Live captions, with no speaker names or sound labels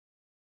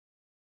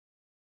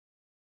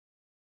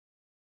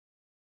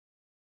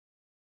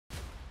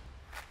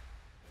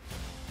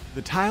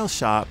The Tile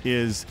Shop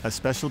is a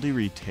specialty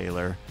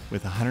retailer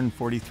with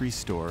 143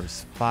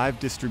 stores, 5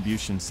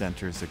 distribution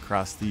centers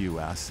across the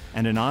U.S.,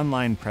 and an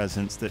online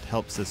presence that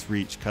helps us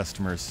reach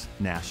customers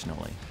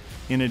nationally.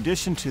 In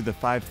addition to the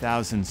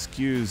 5,000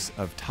 SKUs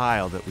of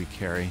tile that we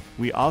carry,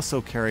 we also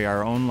carry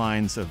our own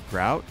lines of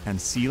grout and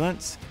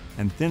sealants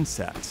and thin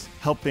sets,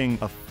 helping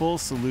a full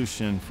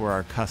solution for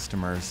our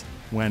customers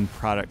when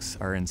products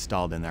are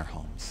installed in their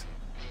homes.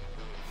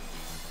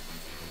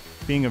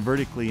 Being a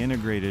vertically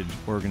integrated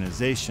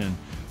organization,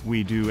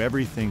 we do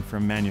everything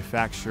from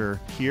manufacture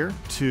here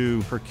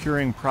to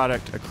procuring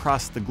product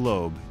across the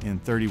globe in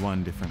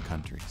 31 different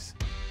countries.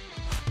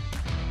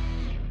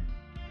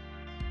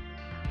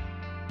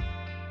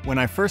 When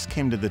I first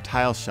came to the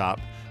Tile Shop,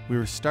 we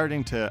were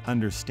starting to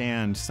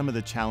understand some of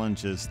the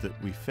challenges that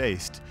we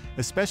faced.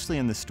 Especially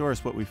in the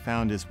stores, what we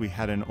found is we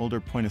had an older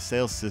point of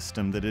sale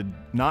system that had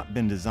not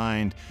been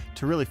designed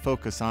to really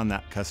focus on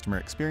that customer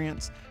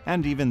experience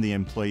and even the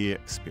employee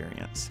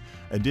experience.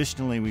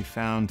 Additionally, we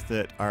found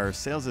that our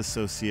sales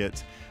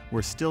associates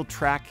were still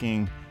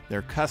tracking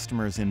their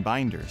customers in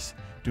binders,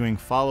 doing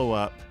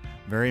follow-up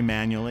very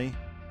manually.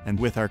 And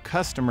with our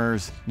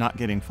customers not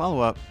getting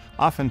follow-up,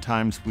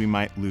 oftentimes we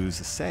might lose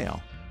a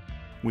sale.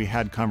 We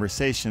had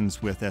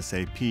conversations with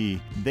SAP.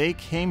 They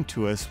came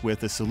to us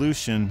with a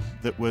solution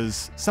that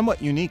was somewhat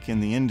unique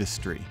in the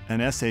industry,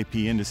 an SAP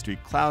Industry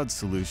Cloud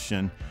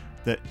Solution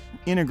that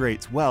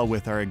integrates well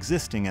with our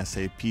existing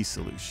SAP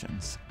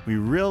solutions. We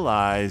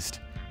realized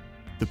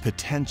the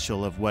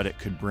potential of what it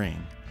could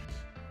bring.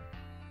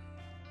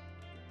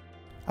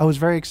 I was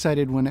very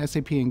excited when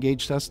SAP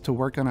engaged us to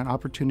work on an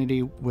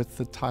opportunity with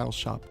the Tile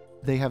Shop.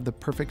 They have the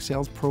perfect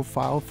sales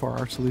profile for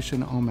our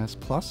solution, OMS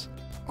Plus.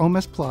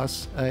 OMS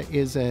Plus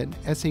is an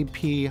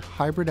SAP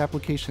hybrid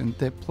application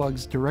that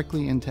plugs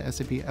directly into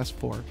SAP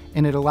S4,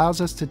 and it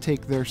allows us to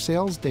take their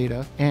sales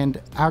data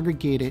and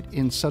aggregate it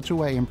in such a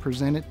way and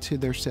present it to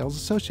their sales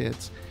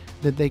associates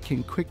that they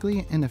can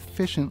quickly and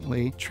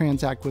efficiently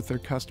transact with their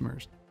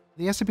customers.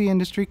 The SAP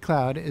Industry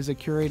Cloud is a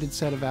curated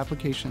set of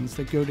applications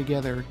that go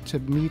together to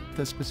meet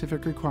the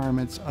specific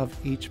requirements of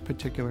each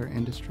particular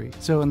industry.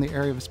 So in the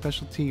area of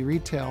specialty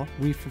retail,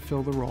 we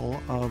fulfill the role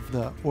of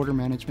the order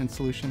management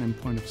solution and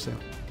point of sale.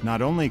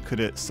 Not only could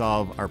it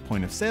solve our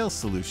point of sale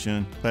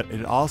solution, but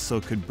it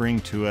also could bring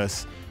to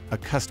us a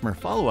customer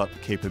follow-up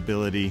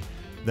capability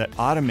that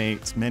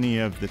automates many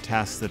of the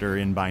tasks that are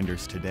in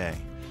binders today,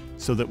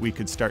 so that we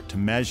could start to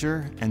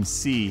measure and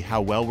see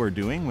how well we're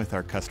doing with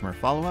our customer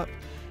follow-up,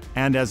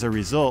 and as a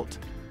result,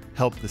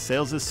 help the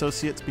sales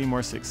associates be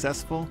more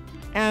successful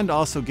and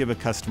also give a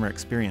customer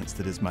experience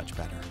that is much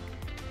better.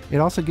 It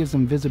also gives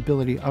them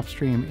visibility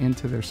upstream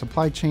into their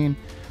supply chain,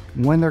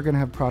 when they're going to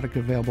have product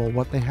available,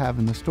 what they have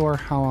in the store,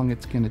 how long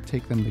it's going to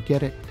take them to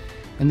get it.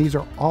 And these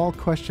are all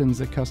questions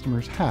that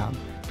customers have.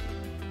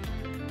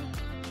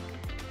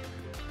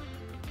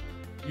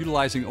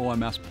 Utilizing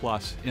OMS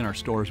Plus in our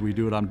stores, we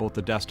do it on both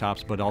the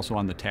desktops but also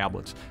on the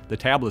tablets. The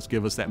tablets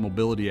give us that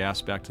mobility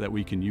aspect that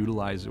we can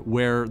utilize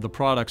where the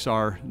products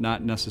are,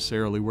 not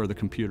necessarily where the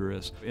computer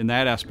is. In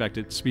that aspect,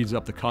 it speeds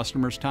up the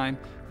customer's time,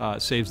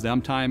 saves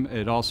them time.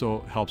 It also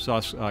helps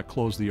us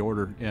close the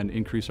order and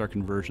increase our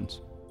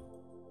conversions.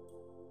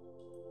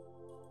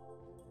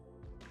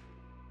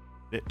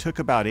 It took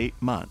about 8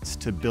 months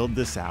to build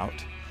this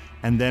out,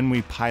 and then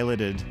we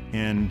piloted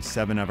in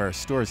 7 of our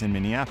stores in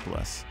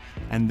Minneapolis,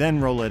 and then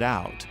roll it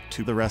out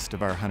to the rest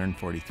of our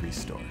 143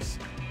 stores.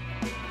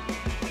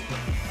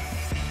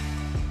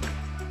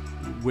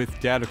 With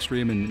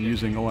DataXstream and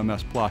using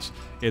OMS Plus,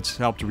 it's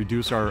helped to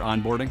reduce our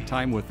onboarding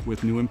time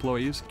with new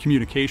employees.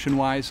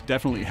 Communication-wise,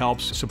 definitely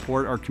helps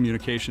support our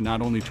communication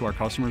not only to our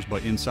customers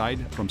but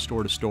inside from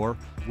store to store,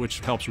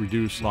 which helps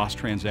reduce lost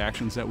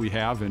transactions that we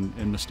have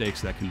and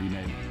mistakes that can be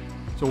made.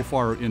 So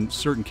far, in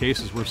certain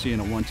cases, we're seeing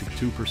a 1 to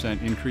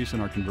 2% increase in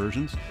our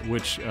conversions,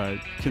 which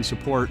can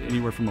support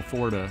anywhere from a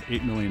 $4 to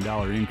 $8 million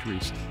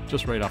increase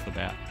just right off the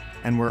bat.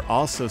 And we're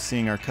also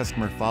seeing our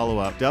customer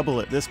follow-up double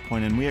at this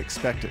point, and we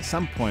expect at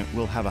some point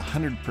we'll have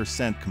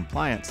 100%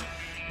 compliance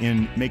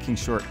in making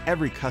sure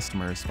every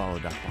customer is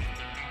followed up on.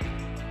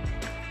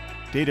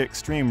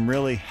 DataXstream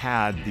really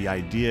had the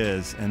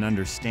ideas and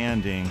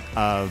understanding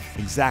of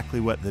exactly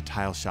what the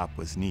Tile Shop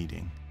was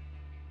needing.